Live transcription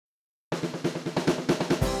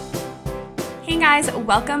Hey guys,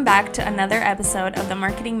 welcome back to another episode of the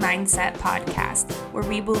Marketing Mindset Podcast, where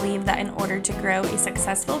we believe that in order to grow a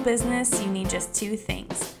successful business, you need just two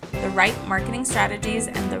things: the right marketing strategies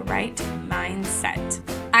and the right mindset.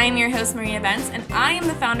 I am your host, Maria Bentz, and I am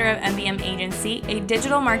the founder of MBM Agency, a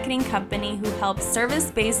digital marketing company who helps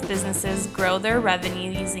service-based businesses grow their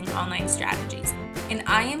revenue using online strategies. And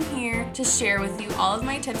I am here to share with you all of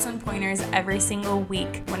my tips and pointers every single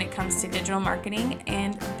week when it comes to digital marketing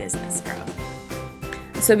and business growth.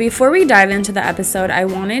 So before we dive into the episode, I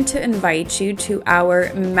wanted to invite you to our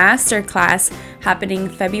masterclass happening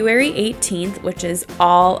February 18th, which is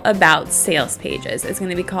all about sales pages. It's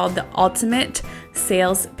going to be called the Ultimate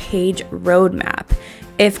Sales Page Roadmap.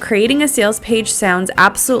 If creating a sales page sounds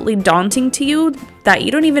absolutely daunting to you, that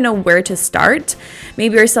you don't even know where to start,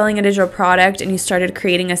 maybe you're selling a digital product and you started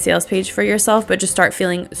creating a sales page for yourself, but just start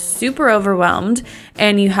feeling super overwhelmed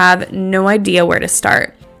and you have no idea where to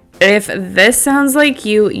start. If this sounds like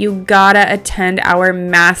you gotta attend our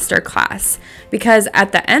masterclass, because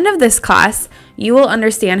at the end of this class, you will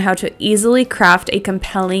understand how to easily craft a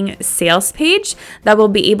compelling sales page that will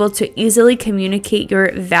be able to easily communicate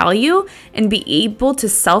your value and be able to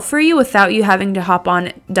sell for you without you having to hop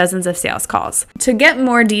on dozens of sales calls. To get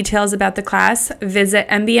more details about the class, visit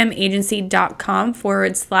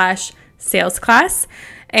mbmagency.com/sales class.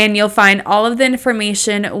 And you'll find all of the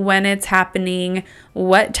information when it's happening,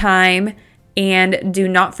 what time, and do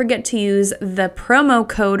not forget to use the promo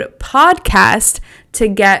code podcast to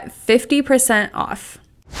get 50% off.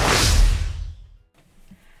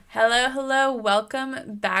 Hello. Welcome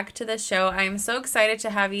back to the show. I am so excited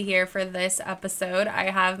to have you here for this episode.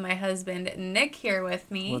 I have my husband, Nick, here with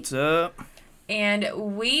me. What's up? And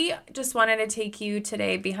we just wanted to take you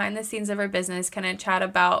today behind the scenes of our business, kind of chat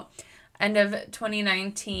about end of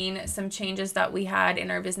 2019, some changes that we had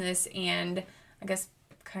in our business and I guess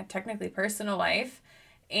kind of technically personal life,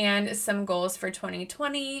 and some goals for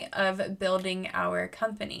 2020 of building our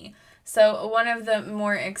company. So one of the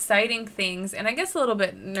more exciting things, and I guess a little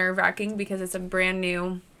bit nerve-wracking because it's a brand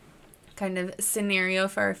new kind of scenario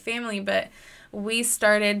for our family, but we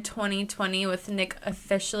started 2020 with Nick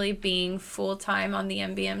officially being full-time on the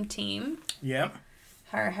MBM team. Yep.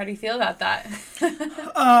 How do you feel about that?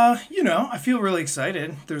 I feel really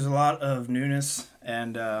excited. There's a lot of newness,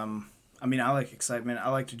 and I like excitement. I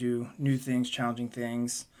like to do new things, challenging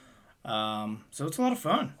things. So it's a lot of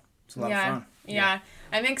fun. It's a lot of fun. Yeah.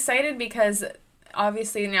 I'm excited because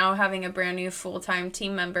obviously now having a brand new full-time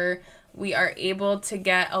team member, we are able to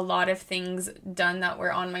get a lot of things done that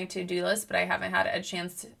were on my to-do list, but I haven't had a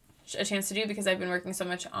chance to do because I've been working so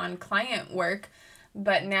much on client work.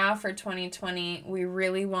 But now for 2020, we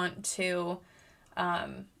really want to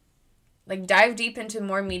dive deep into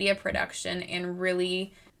more media production and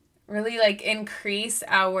really increase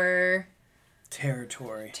our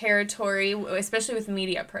territory, especially with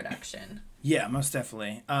media production. Yeah, most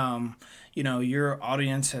definitely. Your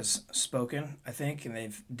audience has spoken, I think, and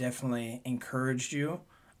they've definitely encouraged you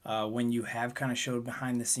when you have kind of showed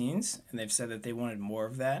behind the scenes, and they've said that they wanted more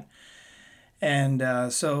of that. And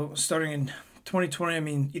so starting in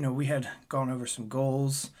 2020, we had gone over some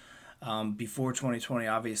goals before 2020,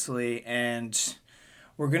 obviously, and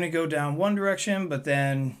we're going to go down one direction, but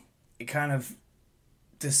then it kind of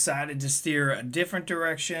decided to steer a different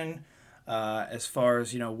direction as far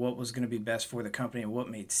as, what was going to be best for the company and what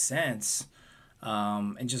made sense,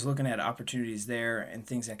 and just looking at opportunities there and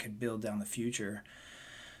things that could build down the future.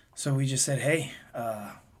 So we just said, hey,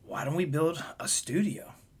 why don't we build a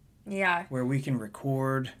studio? Yeah. Where we can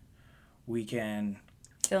record, we can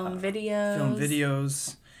film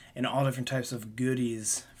videos and all different types of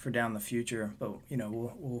goodies for down the future, but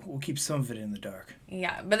we'll keep some of it in the dark.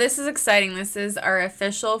 Yeah, but this is exciting. This is our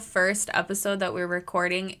official first episode that we're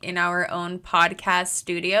recording in our own podcast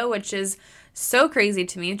studio, which is so crazy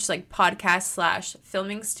to me. It's like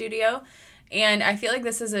podcast/filming studio. And I feel like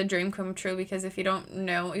this is a dream come true because if you don't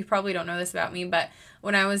know, you probably don't know this about me, but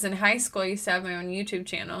when I was in high school, I used to have my own YouTube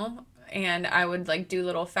channel. And I would do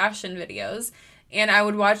little fashion videos, and I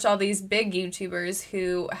would watch all these big YouTubers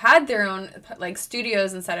who had their own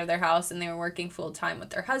studios inside of their house, and they were working full time with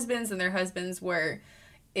their husbands, and their husbands were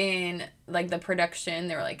in the production.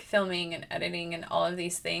 They were filming and editing and all of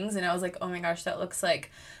these things, and I was like, oh my gosh, that looks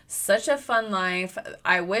like such a fun life.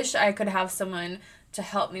 I wish I could have someone to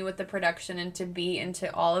help me with the production and to be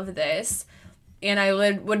into all of this. And I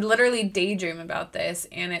would literally daydream about this,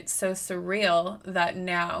 and it's so surreal that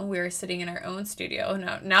now we're sitting in our own studio.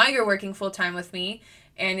 Now you're working full-time with me,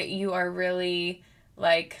 and you are really,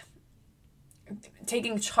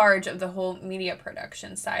 taking charge of the whole media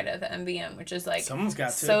production side of the MBM, which is like someone's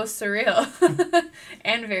got to. So surreal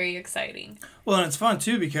and very exciting. Well, and it's fun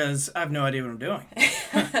too because I have no idea what I'm doing.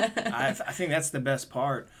 I think that's the best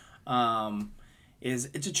part. Is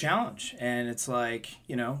it's a challenge, and it's like,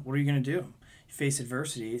 what are you going to do? You face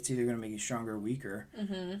adversity, it's either going to make you stronger or weaker.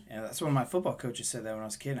 Mm-hmm. And that's one of my football coaches said that when I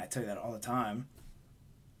was a kid, and I tell you that all the time.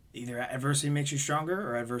 Either adversity makes you stronger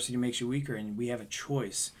or adversity makes you weaker, and we have a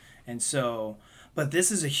choice. And so, but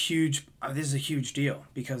this is a huge deal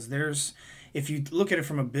because if you look at it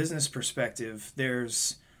from a business perspective,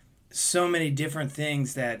 there's so many different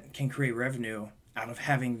things that can create revenue out of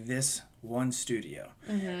having this one studio.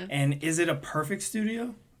 Mm-hmm. And is it a perfect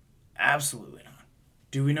studio? Absolutely not.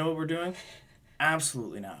 Do we know what we're doing?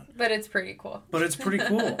 Absolutely not. But it's pretty cool.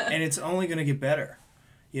 And it's only going to get better.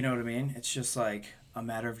 You know what I mean? It's just like a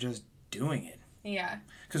matter of just doing it. Yeah.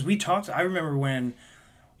 Because I remember when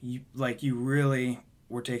you really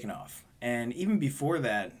were taking off. And even before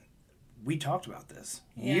that, we talked about this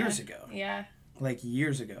years ago. Yeah. Like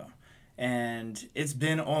years ago. And it's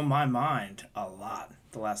been on my mind a lot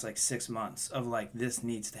the last 6 months of this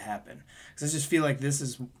needs to happen. Because I just feel like this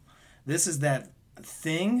is that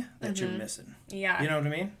thing that you're missing. Yeah. You know what I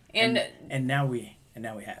mean? And now we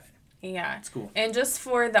have it. Yeah. It's cool. And just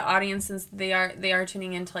for the audience, since they are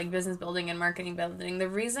tuning into business building and marketing building, the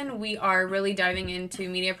reason we are really diving into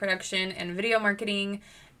media production and video marketing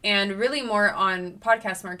and really more on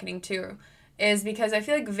podcast marketing too is because I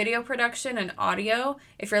feel like video production and audio,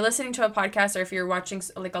 if you're listening to a podcast or if you're watching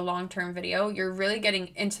a long-term video, you're really getting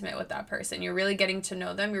intimate with that person. You're really getting to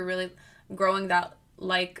know them. You're really growing that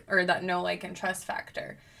know, like, and trust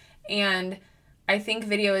factor. And I think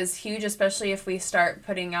video is huge, especially if we start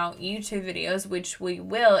putting out YouTube videos, which we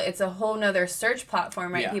will. It's a whole nother search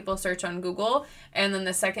platform, right? Yeah. People search on Google. And then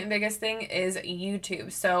the second biggest thing is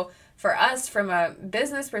YouTube. So for us, from a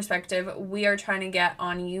business perspective, we are trying to get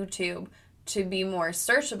on YouTube to be more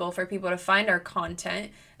searchable for people to find our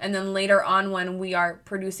content. And then later on, when we are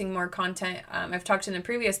producing more content, I've talked in the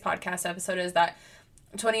previous podcast episode, is that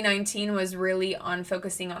 2019 was really on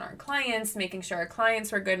focusing on our clients, making sure our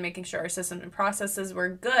clients were good, making sure our systems and processes were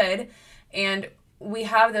good. And we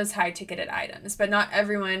have those high ticketed items, but not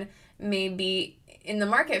everyone may be in the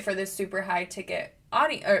market for this super high ticket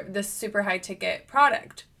this super high ticket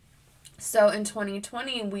product. So in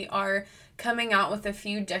 2020, we are coming out with a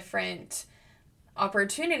few different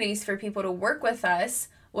opportunities for people to work with us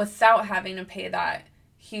without having to pay that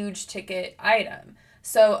huge ticket item.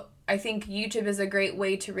 So I think YouTube is a great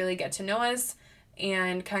way to really get to know us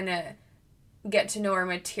and kind of get to know our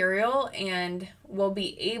material, and we'll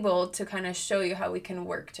be able to kind of show you how we can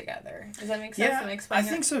work together. Does that make sense? Yeah, I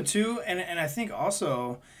think so too. And I think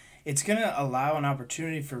also it's going to allow an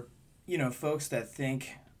opportunity for, folks that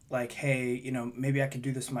think hey, maybe I could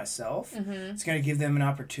do this myself. Mm-hmm. It's going to give them an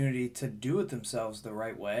opportunity to do it themselves the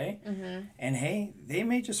right way. Mm-hmm. And hey, they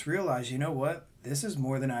may just realize, you know what, this is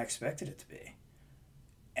more than I expected it to be.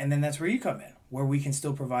 And then that's where you come in, where we can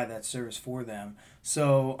still provide that service for them.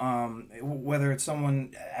 So whether it's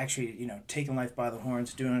someone actually, taking life by the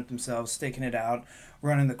horns, doing it themselves, staking it out,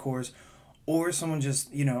 running the course, or someone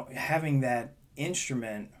just, having that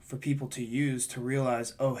instrument for people to use to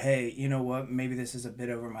realize, oh, hey, you know what, maybe this is a bit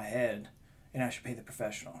over my head and I should pay the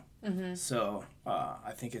professional. Mm-hmm. So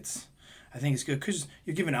I think it's good because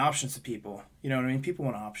you're giving options to people. You know what I mean? People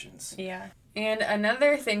want options. Yeah. And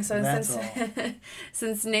another thing, so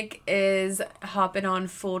since Nick is hopping on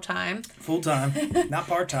full time, not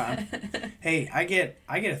part time. Hey, I get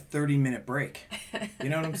a 30-minute break. You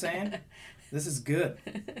know what I'm saying? This is good.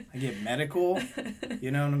 I get medical.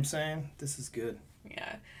 You know what I'm saying? This is good.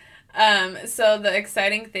 Yeah. So the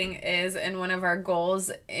exciting thing is, and one of our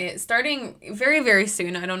goals is starting very, very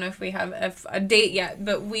soon. I don't know if we have a date yet,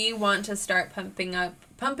 but we want to start pumping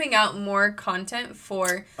out more content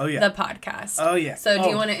for the podcast. Oh, yeah. So do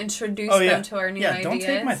you want to introduce them to our new ideas? Don't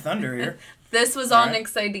take my thunder here. This was all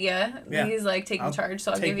Nick's idea. Yeah. He's taking charge,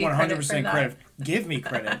 so I'll give you credit for that. 100% credit. Give me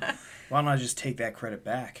credit. Why don't I just take that credit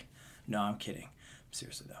back? No, I'm kidding.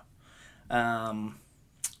 Seriously, though.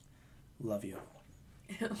 Love you.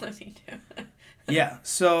 Love you too. Yeah,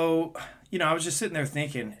 so, I was just sitting there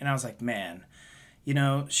thinking, and I was like, man,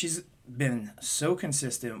 she's been so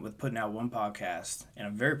consistent with putting out one podcast, and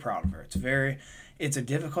I'm very proud of her. It's a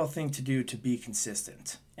difficult thing to do, to be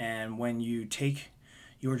consistent. And when you take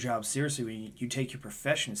your job seriously, when you take your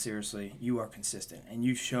profession seriously, you are consistent, and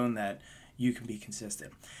you've shown that you can be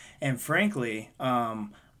consistent. And frankly,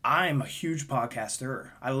 I'm a huge podcaster.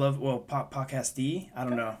 I love, podcastee. I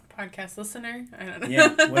don't know. Podcast listener. I don't know. Yeah,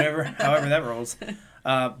 whatever, however that rolls.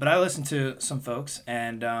 But I listen to some folks,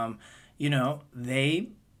 and they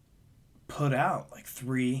put out like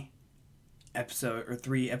 3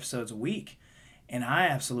 episodes a week, and I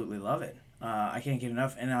absolutely love it. I can't get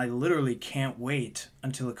enough, and I literally can't wait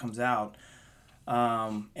until it comes out.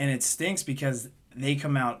 And it stinks because they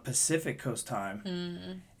come out Pacific Coast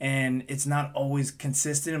time, and it's not always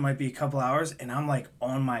consistent. It might be a couple hours, and I'm like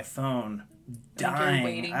on my phone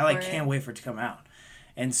dying. I can't wait for it to come out.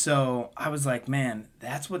 And so I was like, man,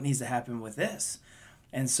 that's what needs to happen with this.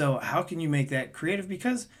 And so how can you make that creative?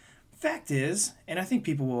 Because fact is, and I think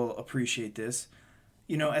people will appreciate this,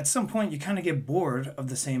 at some point you kind of get bored of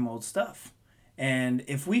the same old stuff. And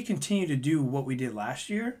if we continue to do what we did last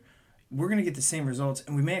year, we're going to get the same results,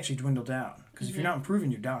 and we may actually dwindle down. Because if you're not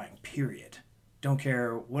improving, you're dying, period. Don't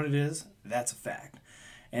care what it is, that's a fact.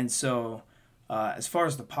 And so as far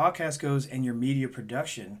as the podcast goes and your media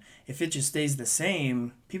production, if it just stays the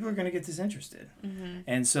same, people are going to get disinterested.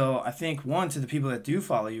 And so I think, one, to the people that do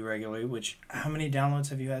follow you regularly, which, how many downloads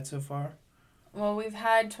have you had so far? Well, we've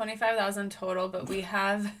had 25,000 total, but we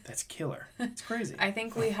have... That's killer. It's crazy. I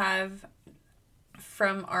think we have,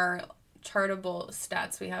 from our Chartable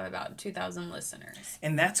stats, we have about 2,000 listeners.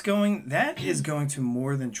 And that is going to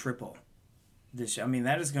more than triple this year. I mean,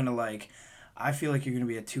 that is going to I feel like you're going to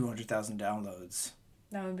be at 200,000 downloads.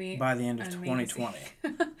 That would be by the end of amazing. 2020.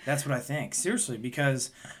 That's what I think. Seriously,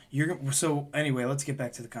 because so anyway, let's get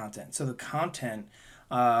back to the content. So the content,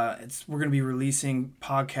 we're going to be releasing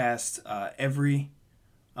podcasts every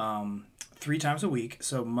 3 times a week.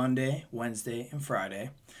 So Monday, Wednesday, and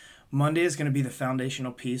Friday. Monday is going to be the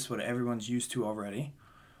foundational piece, what everyone's used to already,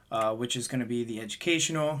 which is going to be the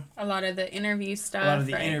educational. A lot of the interview stuff. A lot of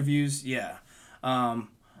the interviews, yeah. A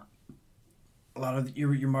lot of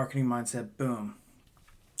your marketing mindset, boom.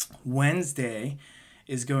 Wednesday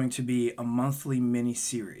is going to be a monthly mini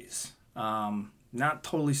series. Not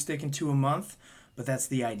totally sticking to a month, but that's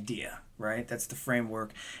the idea, right? That's the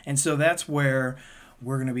framework. And so that's where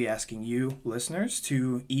we're going to be asking you, listeners,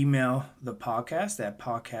 to email the podcast at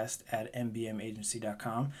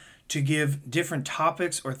podcast@mbmagency.com to give different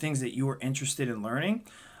topics or things that you are interested in learning.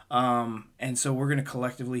 And so we're going to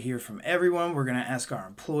collectively hear from everyone. We're going to ask our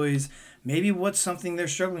employees maybe what's something they're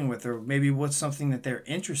struggling with, or maybe what's something that they're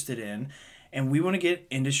interested in. And we want to get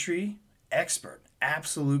industry expert,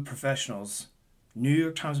 absolute professionals, New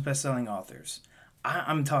York Times bestselling authors.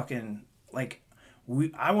 I'm talking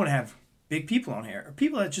I want to have big people on here, or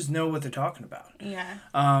people that just know what they're talking about. Yeah.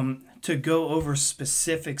 To go over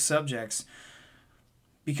specific subjects,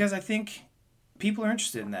 because I think people are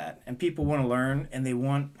interested in that, and people want to learn, and they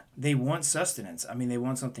want sustenance. I mean, they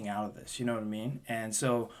want something out of this. You know what I mean? And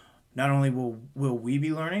so, not only will we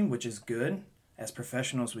be learning, which is good. As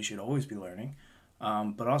professionals, we should always be learning,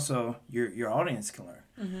 but also your audience can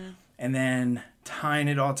learn. And then tying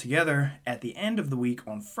it all together at the end of the week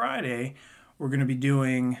on Friday, we're going to be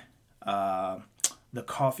doing the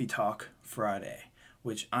Coffee Talk Friday,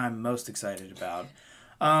 which I'm most excited about.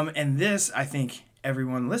 And this, I think,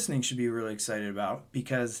 everyone listening should be really excited about,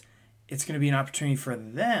 because it's going to be an opportunity for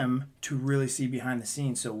them to really see behind the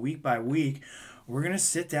scenes. So week by week, we're going to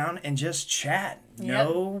sit down and just chat.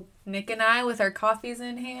 Yep. Nick and I with our coffees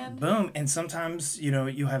in hand. Boom. And sometimes,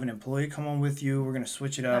 you have an employee come on with you. We're going to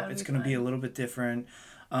switch it up. It's going to be a little bit different,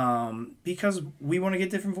 because we want to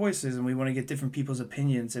get different voices, and we want to get different people's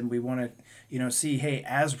opinions, and we want to, see, hey,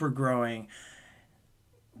 as we're growing,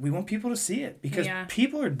 we want people to see it, because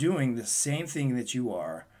people are doing the same thing that you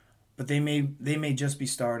are, but they may just be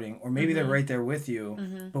starting, or maybe they're right there with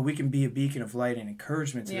you, but we can be a beacon of light and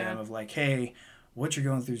encouragement to them of hey, what you're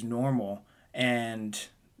going through is normal, and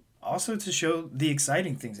also to show the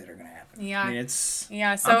exciting things that are going to happen. Yeah. I mean, so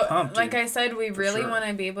I'm pumped, like dude, I said, we really want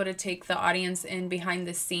to be able to take the audience in behind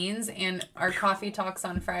the scenes, and our coffee talks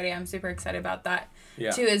on Friday, I'm super excited about that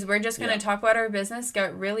too, is we're just going to talk about our business,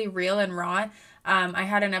 get really real and raw. I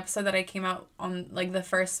had an episode that I came out on the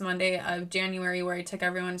first Monday of January where I took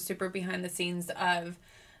everyone super behind the scenes of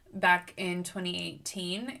back in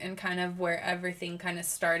 2018 and kind of where everything kind of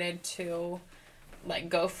started to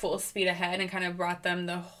go full speed ahead, and kind of brought them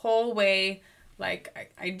the whole way.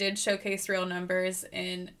 I did showcase real numbers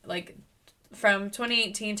in from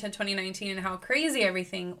 2018 to 2019 and how crazy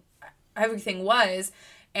everything was.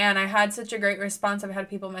 And I had such a great response. I've had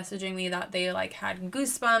people messaging me that they had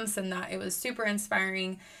goosebumps and that it was super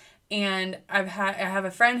inspiring. And I have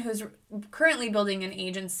a friend who's currently building an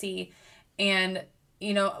agency, and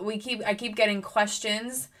I keep getting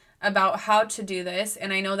questions about how to do this.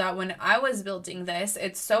 And I know that when I was building this,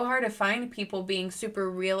 it's so hard to find people being super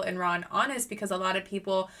real and raw and honest, because a lot of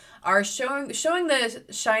people are showing the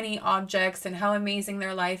shiny objects and how amazing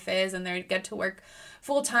their life is, and they get to work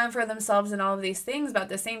full time for themselves and all of these things, but at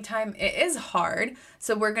the same time, it is hard.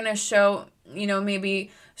 So we're going to show, maybe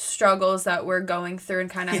struggles that we're going through and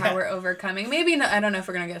kind of how we're overcoming. Maybe not, I don't know if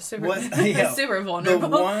we're going to get super super vulnerable.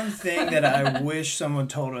 The one thing that I wish someone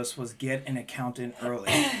told us was get an accountant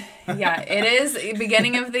early. Yeah, it is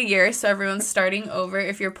beginning of the year, so everyone's starting over.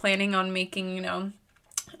 If you're planning on making,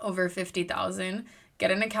 over 50,000, get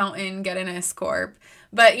an accountant, get an S corp.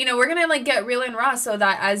 But we're gonna get real and raw, so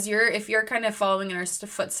that if you're kind of following in our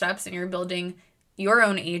footsteps and you're building your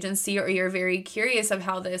own agency, or you're very curious of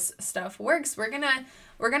how this stuff works, we're gonna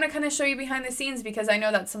kind of show you behind the scenes, because I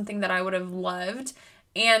know that's something that I would have loved.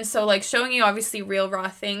 And so showing you obviously real raw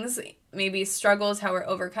things, maybe struggles, how we're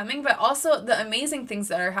overcoming, but also the amazing things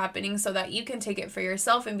that are happening, so that you can take it for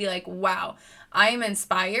yourself and be like, wow, I am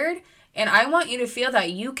inspired, and I want you to feel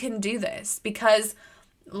that you can do this. Because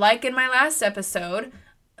like in my last episode,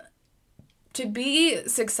 to be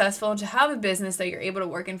successful and to have a business that you're able to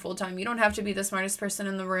work in full time, you don't have to be the smartest person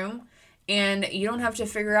in the room, and you don't have to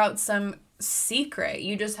figure out some secret.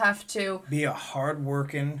 You just have to be a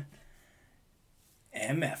hardworking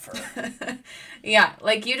MFer. Yeah,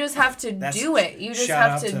 you just have to do it. You just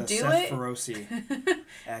have to do Seth it. Feroci,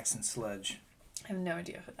 Accent Sledge. I have no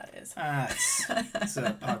idea who that is. It's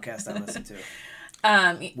a podcast I listen to.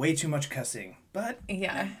 Way too much cussing, but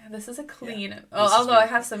yeah, this is a clean. Although I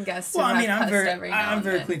have some guests. Well, I'm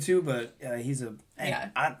very clean too, but he's a.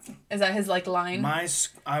 Is that his line?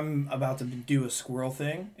 I'm about to do a squirrel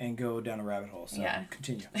thing and go down a rabbit hole. So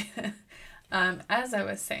continue. As I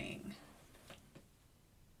was saying,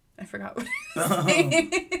 I forgot what I was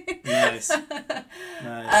saying. Nice.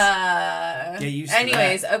 Get used to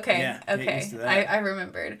anyways, that. okay. Get used to that. I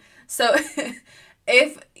remembered. So,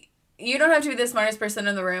 if you don't have to be the smartest person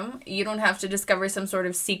in the room, you don't have to discover some sort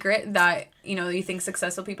of secret that, you think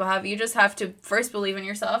successful people have. You just have to first believe in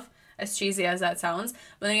yourself, as cheesy as that sounds.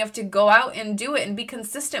 But then you have to go out and do it and be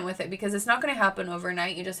consistent with it, because it's not going to happen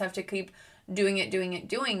overnight. You just have to keep doing it.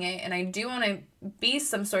 And I do want to be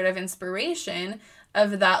some sort of inspiration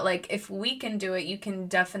of that. If we can do it, you can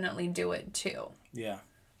definitely do it too. Yeah.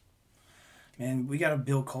 Man, we got to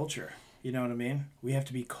build culture. You know what I mean? We have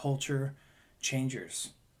to be culture changers.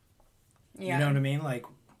 Yeah. You know what I mean?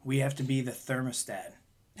 We have to be the thermostat,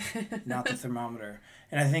 not the thermometer.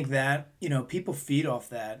 And I think that, people feed off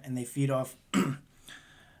that, and they feed off,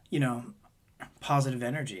 positive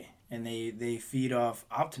energy, and they feed off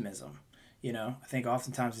optimism. I think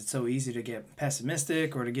oftentimes it's so easy to get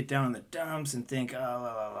pessimistic or to get down in the dumps and think,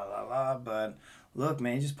 but look,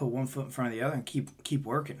 man, you just put one foot in front of the other and keep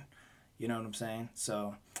working. You know what I'm saying?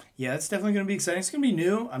 So, yeah, it's definitely going to be exciting. It's going to be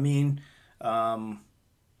new. I mean,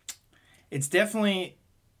 it's definitely,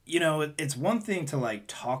 it's one thing to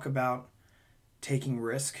talk about taking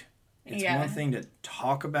risk. It's one thing to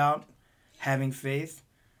talk about having faith,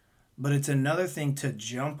 but it's another thing to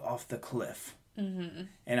jump off the cliff. Mm-hmm.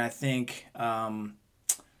 And I think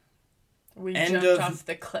we jumped off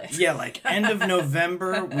the cliff. Yeah, end of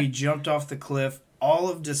November, we jumped off the cliff. All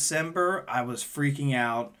of December, I was freaking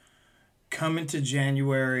out. Coming to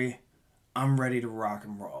January, I'm ready to rock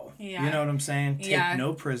and roll. Yeah. You know what I'm saying? Take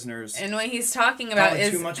no prisoners. And what he's talking about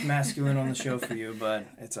is... too much masculine on the show for you, but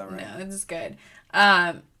it's all right. No, it's good.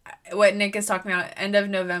 What Nick is talking about, end of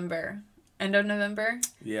November.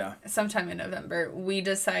 Yeah. Sometime in November, we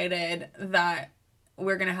decided that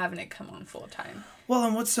we're going to have Nick come on full time. Well,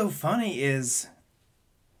 and what's so funny is,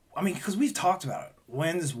 because we've talked about it.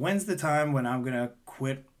 When's the time when I'm going to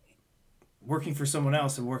quit working for someone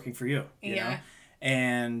else and working for you? You know?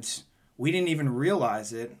 And we didn't even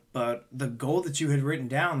realize it, but the goal that you had written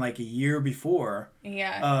down a year before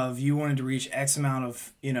of you wanted to reach X amount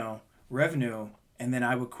of, revenue, and then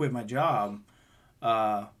I would quit my job,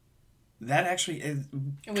 that actually is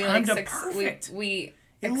timed up perfect. We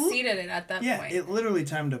exceeded it at that point. Yeah, it literally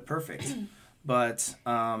timed up perfect. But,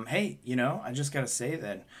 hey, I just got to say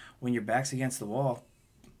that when your back's against the wall,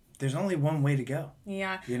 there's only one way to go.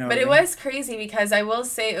 Yeah. But it was crazy, because I will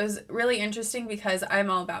say it was really interesting, because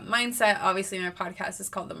I'm all about mindset. Obviously, my podcast is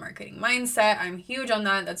called The Marketing Mindset. I'm huge on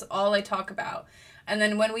that. That's all I talk about. And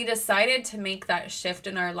then when we decided to make that shift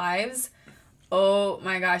in our lives, oh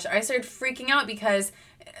my gosh, I started freaking out, because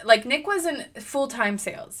Nick was in full-time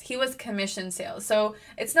sales. He was commission sales. So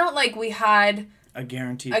it's not like we had a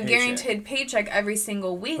guaranteed paycheck every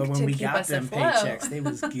single week to keep us afloat. But when we got them paychecks, they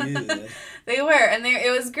was good. They were, and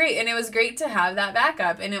it was great. And it was great to have that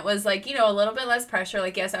backup. And it was a little bit less pressure.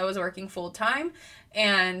 Yes, I was working full-time.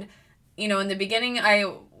 And, in the beginning,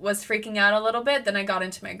 I was freaking out a little bit. Then I got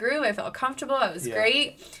into my groove. I felt comfortable. It was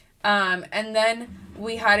great. And then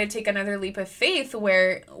we had to take another leap of faith,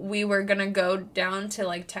 where we were going to go down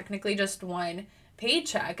to technically just one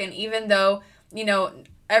paycheck. And even though,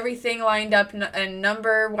 everything lined up and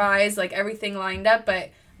number-wise, like, everything lined up,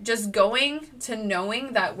 but just going to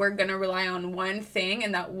knowing that we're going to rely on one thing,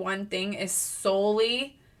 and that one thing is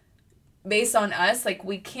solely based on us, like,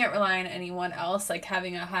 we can't rely on anyone else, like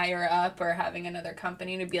having a higher up or having another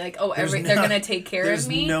company to be like, oh, they're going to take care of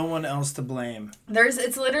me. There's no one else to blame.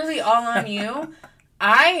 It's literally all on you.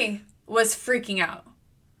 I was freaking out.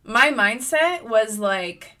 My mindset was,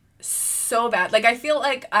 like, so bad. Like, I feel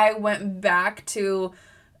like I went back to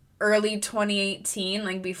early 2018,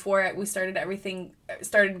 like, before we started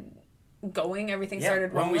started rolling.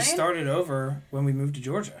 When we started over, when we moved to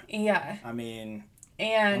Georgia. Yeah. I mean...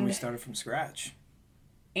 And when we started from scratch.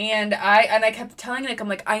 And I kept telling Nick, I'm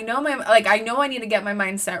like, I know I need to get my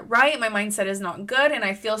mindset right. My mindset is not good, and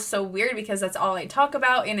I feel so weird because that's all I talk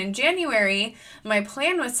about. And in January, my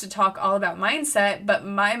plan was to talk all about mindset, but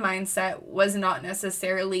my mindset was not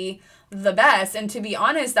necessarily the best. And to be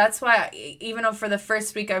honest, that's why even for the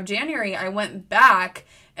first week of January, I went back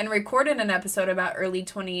and recorded an episode about early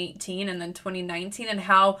 2018 and then 2019 and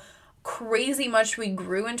how crazy much we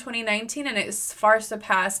grew in 2019, and it far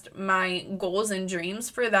surpassed my goals and dreams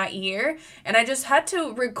for that year. And I just had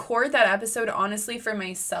to record that episode honestly for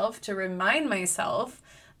myself to remind myself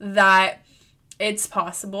that it's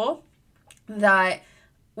possible, that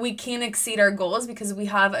we can exceed our goals, because we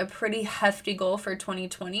have a pretty hefty goal for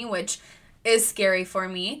 2020, which is scary for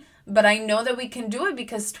me, but I know that we can do it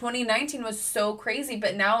because 2019 was so crazy.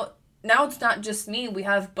 But now it's not just me, we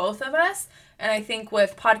have both of us. And I think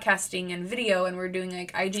with podcasting and video, and we're doing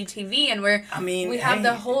like IGTV, and we have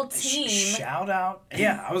the whole team. Shout out.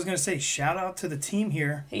 Yeah, I was going to say shout out to the team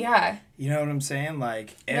here. Yeah. You know what I'm saying?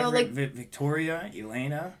 Like, Victoria,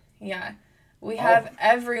 Elena. Yeah. We have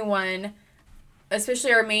everyone,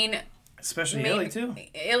 especially our main... Especially Illy, too.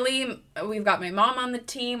 Illy, we've got my mom on the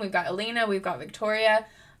team, we've got Elena, we've got Victoria.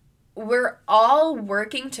 We're all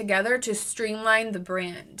working together to streamline the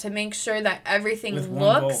brand, to make sure that everything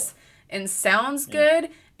looks and sounds good,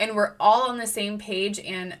 and we're all on the same page,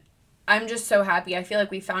 and I'm just so happy. I feel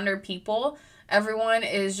like we found our people. Everyone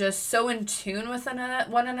is just so in tune with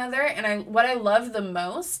one another, and what I love the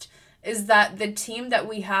most is that the team that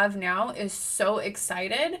we have now is so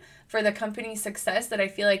excited for the company's success that I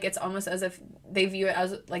feel like it's almost as if they view it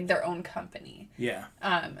as like their own company. Yeah.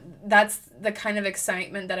 That's the kind of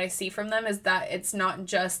excitement that I see from them, is that it's not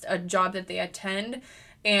just a job that they attend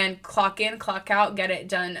and clock in, clock out, get it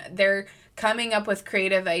done. They're coming up with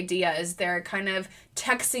creative ideas. They're kind of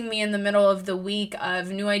texting me in the middle of the week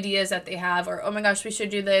of new ideas that they have, or, oh my gosh, we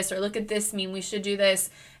should do this, or look at this meme, we should do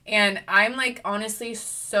this. And I'm like, honestly,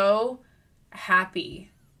 so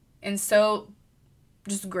happy and so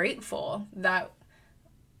just grateful that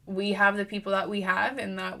we have the people that we have,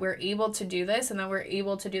 and that we're able to do this, and that we're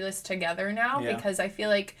able to do this together now. Because I feel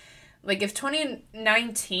like if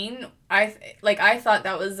 2019, I thought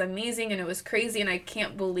that was amazing and it was crazy, and I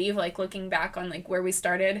can't believe, like, looking back on like where we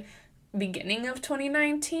started beginning of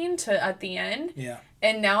 2019 to at the end. Yeah.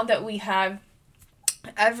 And now that we have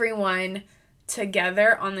everyone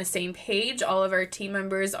together on the same page, all of our team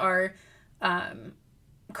members are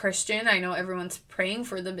Christian. I know everyone's praying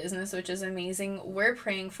for the business, which is amazing. We're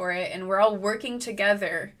praying for it, and we're all working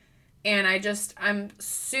together. And I'm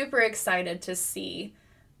super excited to see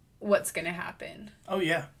what's going to happen. Oh,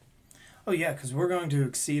 yeah, because we're going to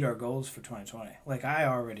exceed our goals for 2020. Like, I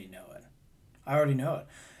already know it.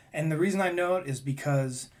 And the reason I know it is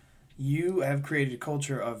because you have created a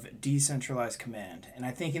culture of decentralized command. And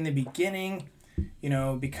I think in the beginning,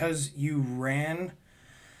 because you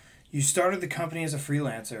started the company as a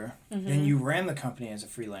freelancer, then you ran the company as a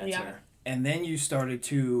freelancer, and then you started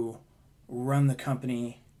to run the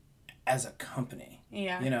company as a company.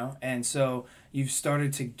 Yeah. And so you've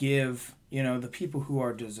started to give, the people who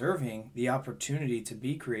are deserving the opportunity to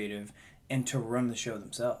be creative and to run the show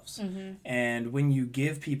themselves. Mm-hmm. And when you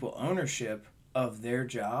give people ownership of their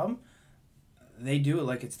job, they do it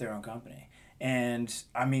like it's their own company. And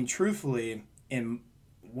I mean, truthfully, in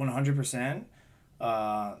 100%,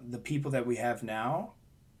 the people that we have now,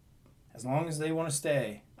 as long as they want to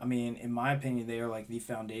stay, I mean, in my opinion, they are like the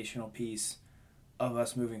foundational piece of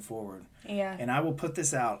us moving forward. Yeah. And I will put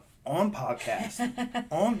this out on podcast,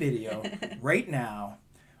 on video, right now.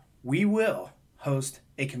 We will host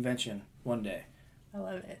a convention one day. I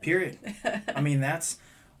love it. Period. I mean, that's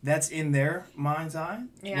in their mind's eye.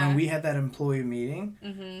 Yeah. When we had that employee meeting,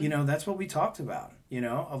 that's what we talked about,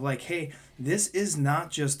 of like, hey, this is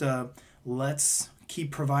not just let's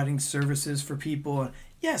keep providing services for people.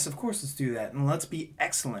 Yes, of course, let's do that. And let's be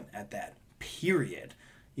excellent at that, period.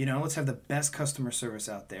 Let's have the best customer service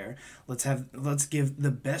out there. Let's give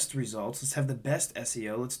the best results. Let's have the best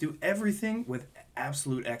SEO. Let's do everything with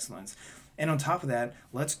absolute excellence. And on top of that,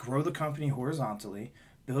 let's grow the company horizontally,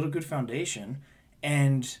 build a good foundation,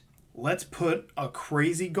 and let's put a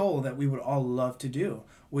crazy goal that we would all love to do,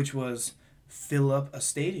 which was fill up a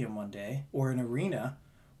stadium one day or an arena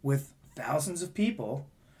with thousands of people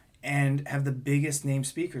and have the biggest name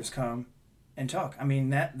speakers come and talk. I mean,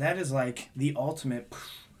 that is like the ultimate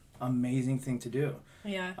amazing thing to do.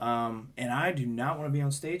 Yeah. And I do not want to be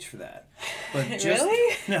on stage for that. But just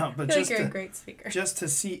really? No, but I feel just like you're a great speaker. Just to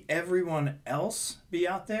see everyone else be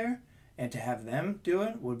out there and to have them do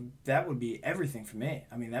it would be everything for me.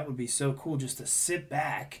 I mean, that would be so cool just to sit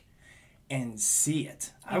back and see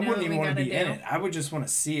it. I wouldn't even want to be in it. I would just want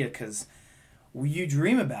to see it because you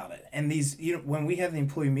dream about it. And these, when we have the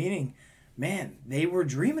employee meeting, man, they were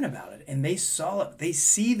dreaming about it and they saw it. They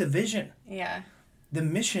see the vision. Yeah. The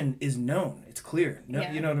mission is known. It's clear. No,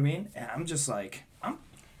 yeah. You know what I mean? And I'm just like, I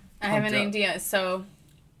have an idea. So,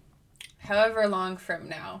 however long from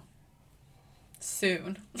now,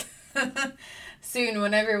 soon,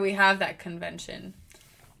 whenever we have that convention,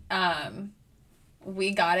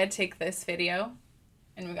 we gotta take this video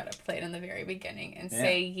and we gotta play it in the very beginning and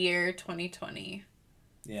say year 2020.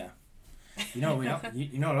 Yeah. You know what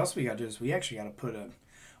else we gotta do is we actually gotta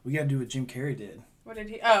we gotta do what Jim Carrey did. What did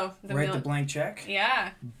he? Write the blank check.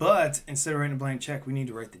 Yeah. But instead of writing a blank check, we need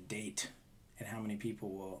to write the date and how many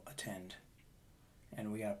people will attend,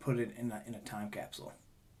 and we gotta put it in a time capsule.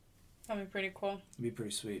 That'd be pretty cool. It'd be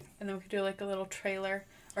pretty sweet. And then we could do like a little trailer,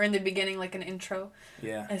 or in the beginning like an intro.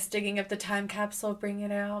 Yeah. Us digging up the time capsule, bringing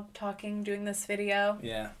it out, talking, doing this video.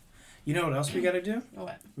 Yeah. You know what else we gotta do?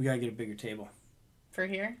 What? We gotta get a bigger table. For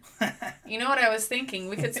here? You know what I was thinking?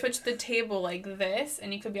 We could switch the table like this,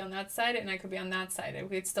 and you could be on that side, and I could be on that side, and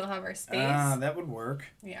we'd still have our space. That would work.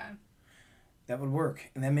 Yeah. That would work.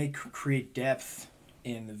 And that may create depth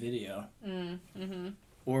in the video. Mm-hmm.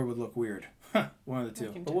 Or it would look weird. One of the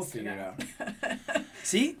two. But we'll figure it out.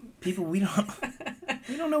 See? People, we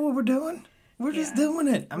don't know what we're doing. We're just doing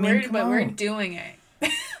it. I mean, come on. We're doing it.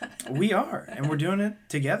 We are. And we're doing it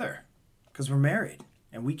together. Because we're married.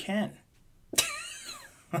 And we can.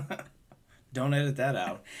 Don't edit that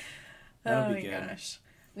out. That'll be good. Gosh.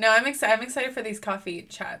 No, I'm excited for these coffee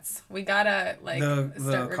chats. We gotta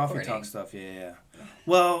the coffee talk stuff. Yeah.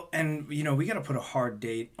 Well, and we gotta put a hard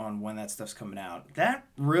date on when that stuff's coming out. That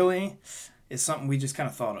really is something we just kind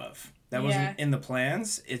of thought of. That wasn't in the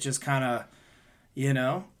plans. It just kind of,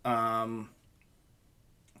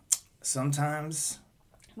 sometimes.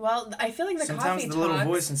 Well, I feel like sometimes the little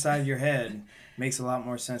voice inside your head makes a lot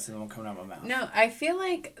more sense than the one coming out of my mouth. No, I feel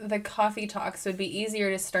like the coffee talks would be easier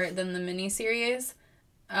to start than the mini-series.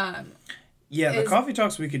 The coffee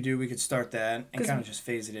talks we could start that and kind of just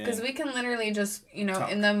phase it in. Because we can literally just,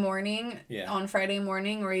 talk in the morning, on Friday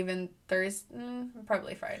morning, or even Thursday,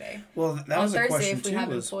 probably Friday. Well, that was a question too,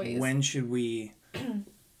 was when should we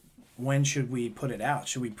put it out?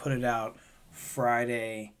 Should we put it out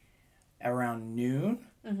Friday around noon?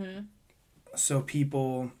 Mm-hmm. So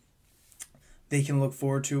people, they can look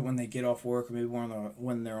forward to it when they get off work, or maybe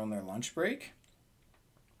when they're on their lunch break?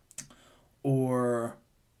 Or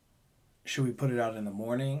should we put it out in the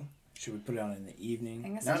morning? Should we put it out in the evening? I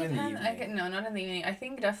guess not in the evening. No, not in the evening. I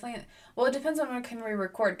think definitely. Well, it depends on when can we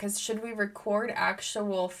record. Because should we record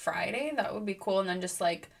actual Friday? That would be cool, and then just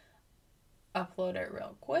upload it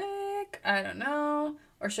real quick. I don't know.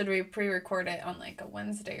 Or should we pre-record it on a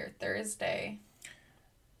Wednesday or Thursday?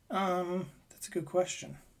 That's a good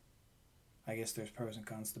question. I guess there's pros and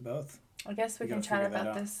cons to both. I guess we can chat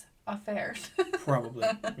about this off air. Probably,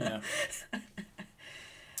 yeah.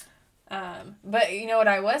 But you know what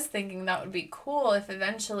I was thinking, that would be cool if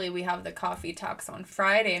eventually we have the coffee talks on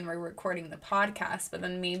Friday and we're recording the podcast, but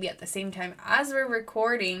then maybe at the same time as we're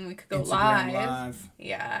recording, we could go live.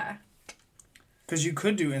 Yeah. Because you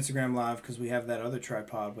could do Instagram Live because we have that other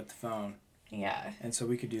tripod with the phone. Yeah. And so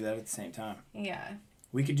we could do that at the same time. Yeah.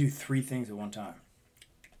 We could do 3 things at one time.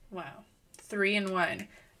 Wow. 3 in 1.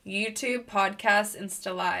 YouTube, podcast,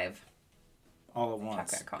 Insta Live. All at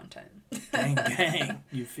once. Chocolate content. Gang, gang.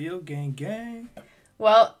 You feel gang, gang.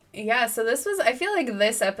 Well, yeah, so I feel like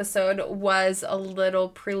this episode was a little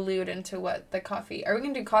prelude into what the coffee... Are we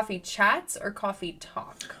going to do coffee chats or coffee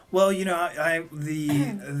talk? Well, the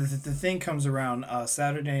thing comes around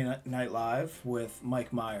Saturday Night Live with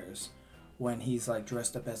Mike Myers when he's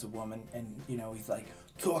dressed up as a woman and, he's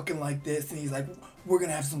talking like this and he's we're going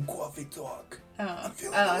to have some coffee talk. Oh, is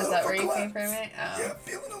that where you came from it? Oh. Yeah,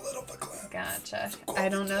 feeling a little verklempt. Gotcha. I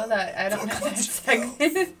don't know that. I don't know that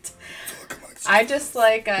segment. Talking like I just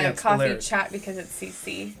like coffee hilarious. chat because it's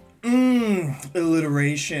CC.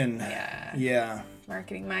 Alliteration. Yeah. Yeah.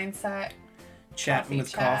 Marketing mindset. Chatting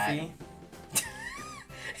with coffee.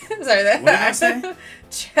 Sorry, What did I say?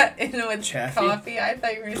 Chatting with Chaffee? coffee. I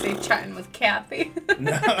thought you were going to say chatting with Kathy.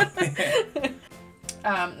 No.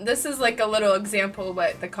 This is like a little example of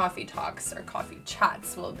what the coffee talks or coffee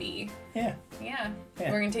chats will be. Yeah. Yeah.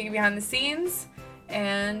 We're going to take you behind the scenes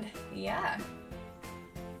and yeah.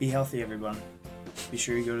 Be healthy, everyone. Be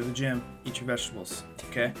sure you go to the gym. Eat your vegetables.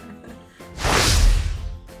 Okay?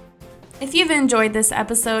 If you've enjoyed this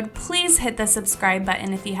episode, please hit the subscribe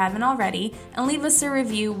button if you haven't already, and leave us a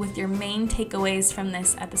review with your main takeaways from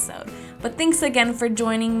this episode. But thanks again for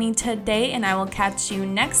joining me today, and I will catch you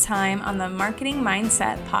next time on the Marketing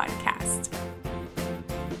Mindset Podcast.